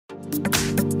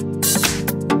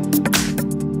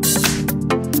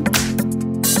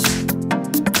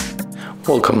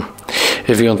Welcome.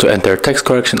 If you want to enter text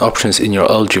correction options in your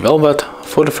LG Velvet,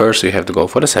 for the first you have to go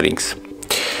for the settings.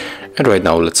 And right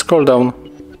now let's scroll down,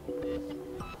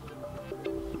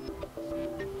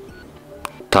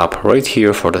 tap right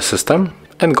here for the system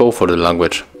and go for the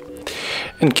language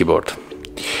and keyboard.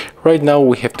 Right now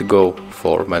we have to go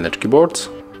for manage keyboards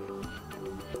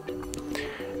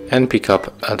and pick up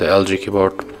the LG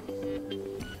keyboard.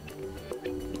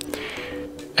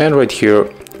 And right here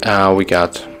we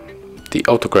got the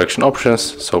autocorrection options,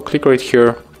 so click right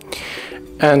here,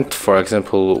 and for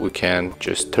example we can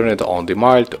just turn it on the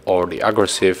mild or the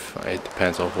aggressive, it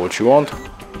depends on what you want.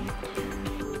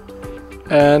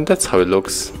 And that's how it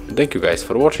looks. Thank you guys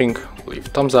for watching, leave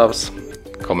thumbs ups,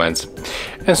 comments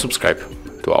and subscribe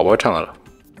to our channel.